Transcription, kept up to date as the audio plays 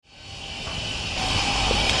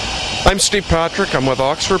I'm Steve Patrick. I'm with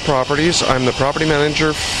Oxford Properties. I'm the property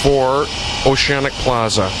manager for Oceanic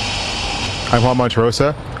Plaza. I'm Juan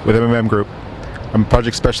Monterosa with MMM Group. I'm a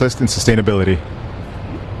project specialist in sustainability.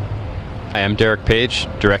 Hi, I'm Derek Page,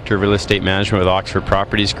 Director of Real Estate Management with Oxford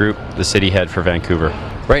Properties Group, the city head for Vancouver.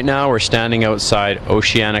 Right now we're standing outside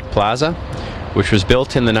Oceanic Plaza, which was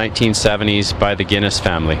built in the 1970s by the Guinness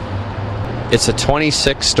family. It's a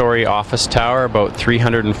 26-story office tower, about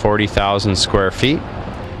 340,000 square feet,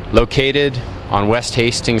 located on West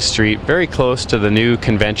Hastings Street, very close to the new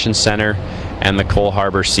convention center and the Cole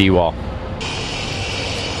Harbour seawall.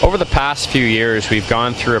 Over the past few years, we've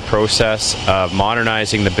gone through a process of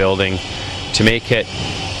modernizing the building to make it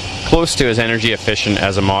close to as energy efficient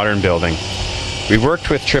as a modern building. We worked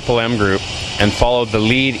with MMM Group and followed the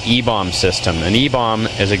LEED EBOM system. An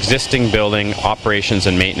EBOM is existing building operations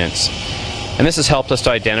and maintenance. And this has helped us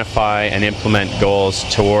to identify and implement goals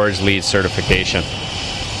towards LEED certification.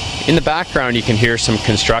 In the background you can hear some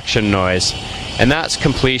construction noise, and that's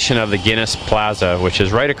completion of the Guinness Plaza, which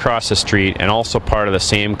is right across the street and also part of the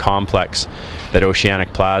same complex that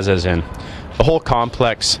Oceanic Plaza is in. The whole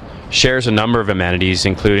complex shares a number of amenities,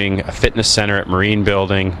 including a fitness center at Marine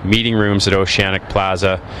Building, meeting rooms at Oceanic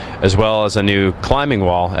Plaza, as well as a new climbing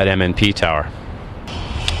wall at MNP Tower.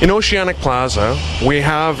 In Oceanic Plaza, we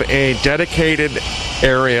have a dedicated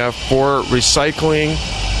area for recycling,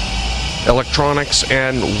 electronics,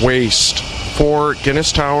 and waste for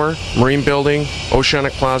Guinness Tower, Marine Building,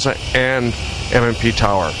 Oceanic Plaza, and MNP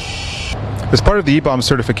Tower. As part of the EBOM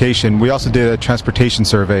certification, we also did a transportation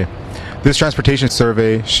survey. This transportation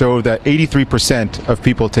survey showed that 83% of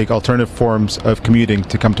people take alternative forms of commuting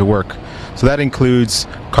to come to work. So that includes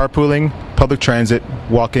carpooling, public transit,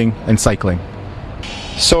 walking, and cycling.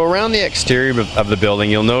 So around the exterior of the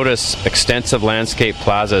building, you'll notice extensive landscape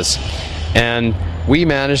plazas, and we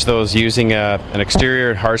manage those using an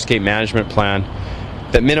exterior hardscape management plan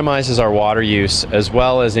that minimizes our water use as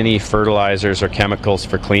well as any fertilizers or chemicals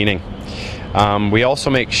for cleaning. We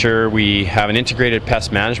also make sure we have an integrated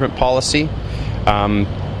pest management policy,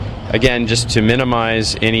 again just to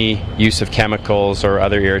minimize any use of chemicals or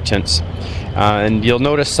other irritants. And you'll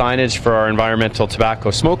notice signage for our environmental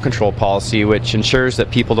tobacco smoke control policy, which ensures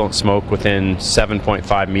that people don't smoke within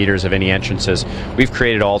 7.5 meters of any entrances. We've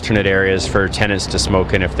created alternate areas for tenants to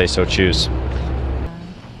smoke in if they so choose.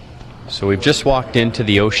 So we've just walked into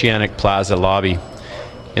the Oceanic Plaza lobby.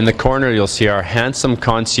 In the corner you'll see our handsome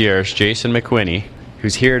concierge, Jason McWhinney,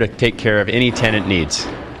 who's here to take care of any tenant needs.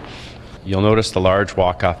 You'll notice the large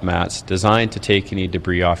walk-off mats designed to take any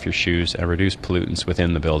debris off your shoes and reduce pollutants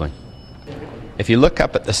within the building. If you look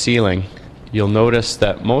up at the ceiling, you'll notice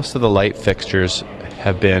that most of the light fixtures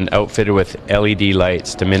have been outfitted with LED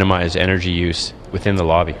lights to minimize energy use within the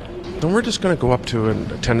lobby. And we're just going to go up to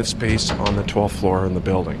a tenant space on the 12th floor in the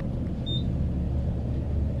building.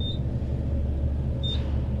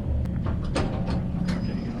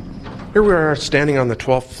 Here we are standing on the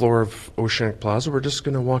 12th floor of Oceanic Plaza. We're just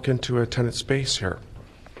going to walk into a tenant space here.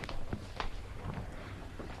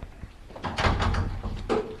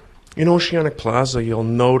 In Oceanic Plaza, you'll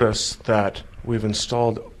notice that we've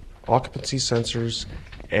installed occupancy sensors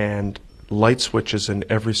and light switches in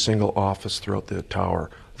every single office throughout the tower.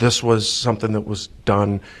 This was something that was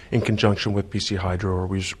done in conjunction with BC Hydro, where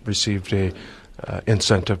we received a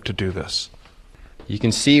incentive to do this. You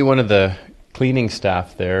can see one of the cleaning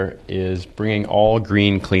staff there is bringing all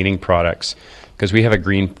green cleaning products, because we have a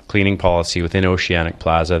green cleaning policy within Oceanic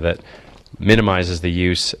Plaza that minimizes the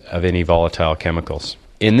use of any volatile chemicals.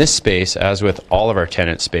 In this space, as with all of our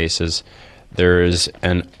tenant spaces, there is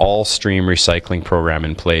an all-stream recycling program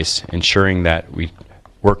in place, ensuring that we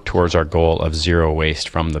work towards our goal of zero waste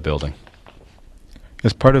from the building.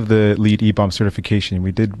 As part of the LEED EBOM certification,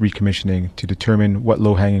 we did recommissioning to determine what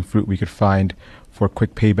low-hanging fruit we could find for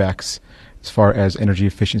quick paybacks as far as energy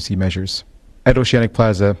efficiency measures. At Oceanic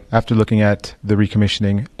Plaza, after looking at the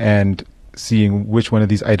recommissioning and seeing which one of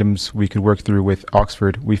these items we could work through with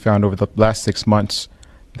Oxford, we found over the last 6 months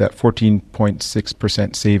that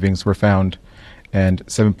 14.6% savings were found and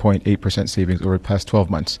 7.8% savings over the past 12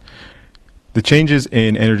 months. The changes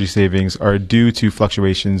in energy savings are due to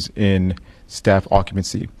fluctuations in staff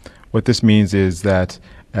occupancy. What this means is that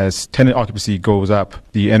as tenant occupancy goes up,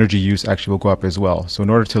 the energy use actually will go up as well. So in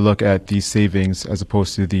order to look at these savings as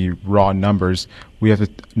opposed to the raw numbers, we have to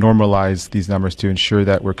normalize these numbers to ensure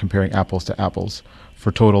that we're comparing apples to apples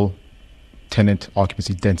for total tenant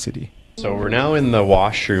occupancy density. So we're now in the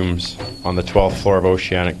washrooms on the 12th floor of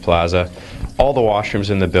Oceanic Plaza. All the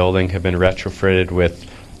washrooms in the building have been retrofitted with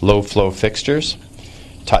low-flow fixtures,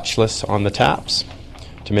 touchless on the taps,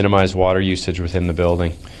 to minimize water usage within the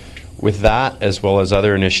building. With that, as well as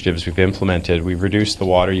other initiatives we've implemented, we've reduced the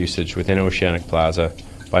water usage within Oceanic Plaza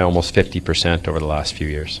by almost 50% over the last few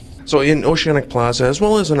years. So in Oceanic Plaza, as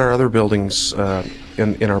well as in our other buildings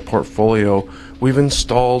in our portfolio, we've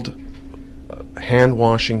installed hand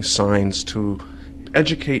washing signs to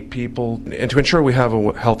educate people and to ensure we have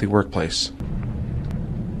a healthy workplace.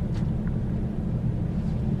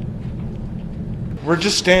 We're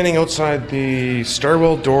just standing outside the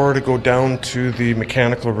stairwell door to go down to the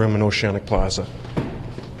mechanical room in Oceanic Plaza.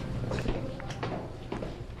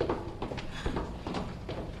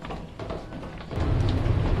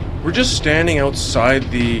 We're just standing outside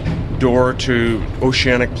the door to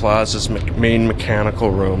Oceanic Plaza's main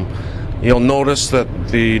mechanical room. You'll notice that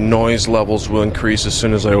the noise levels will increase as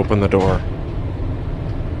soon as I open the door.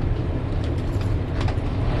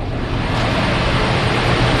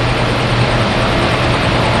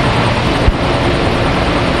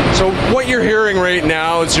 So what you're hearing right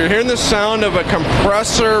now is you're hearing the sound of a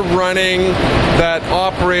compressor running that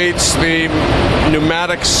operates the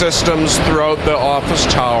pneumatic systems throughout the office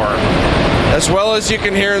tower. As well as you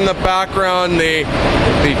can hear in the background the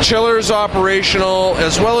chiller's operational,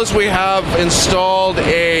 as well as we have installed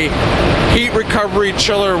a heat recovery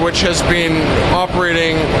chiller which has been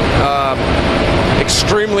operating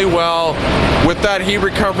extremely well. With that heat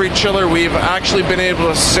recovery chiller, we've actually been able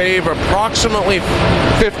to save approximately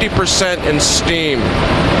 50% in steam,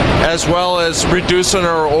 as well as reducing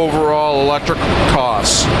our overall electric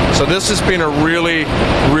costs. So this has been a really,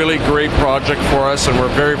 really great project for us, and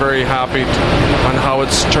we're very, very happy on how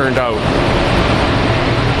it's turned out.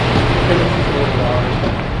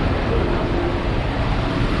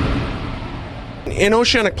 In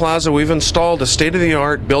Oceanic Plaza, we've installed a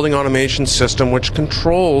state-of-the-art building automation system which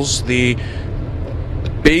controls the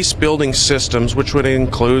base building systems, which would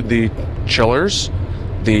include the chillers,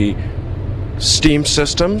 the steam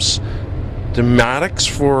systems, pneumatics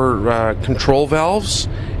for control valves,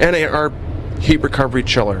 and our heat recovery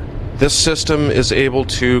chiller. This system is able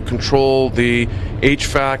to control the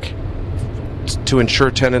HVAC to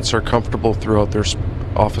ensure tenants are comfortable throughout their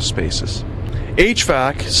office spaces.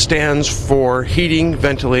 HVAC stands for heating,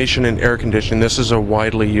 ventilation, and air conditioning. This is a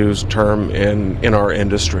widely used term in our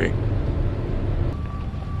industry.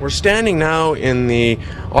 We're standing now in the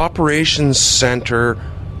operations center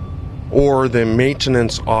or the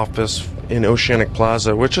maintenance office in Oceanic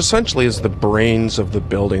Plaza, which essentially is the brains of the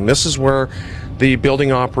building. This is where the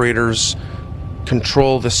building operators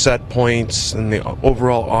control the set points and the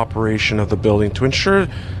overall operation of the building to ensure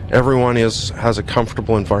everyone has a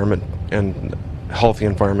comfortable environment and healthy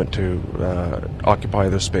environment to occupy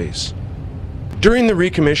their space. During the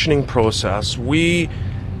recommissioning process, we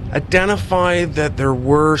identified that there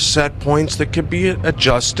were set points that could be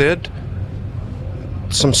adjusted,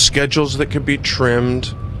 some schedules that could be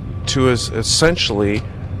trimmed to essentially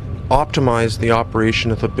optimize the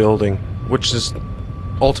operation of the building, which has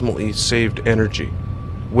ultimately saved energy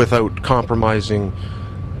without compromising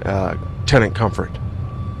tenant comfort.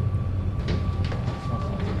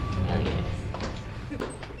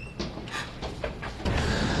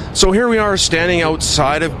 So here we are standing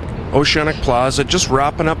outside of Oceanic Plaza, just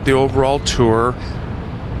wrapping up the overall tour.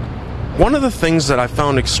 One of the things that I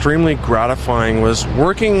found extremely gratifying was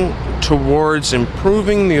working towards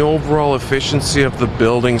improving the overall efficiency of the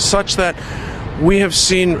building such that we have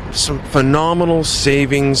seen some phenomenal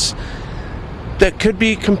savings that could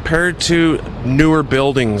be compared to newer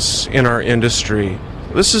buildings in our industry.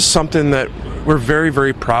 This is something that we're very,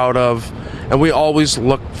 very proud of, and we always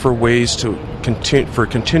look for ways to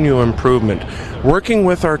continual improvement. Working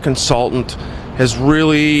with our consultant has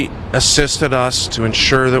really assisted us to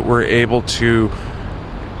ensure that we're able to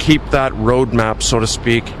keep that roadmap, so to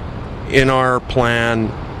speak, in our plan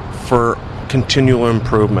for continual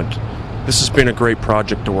improvement. This has been a great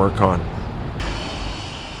project to work on.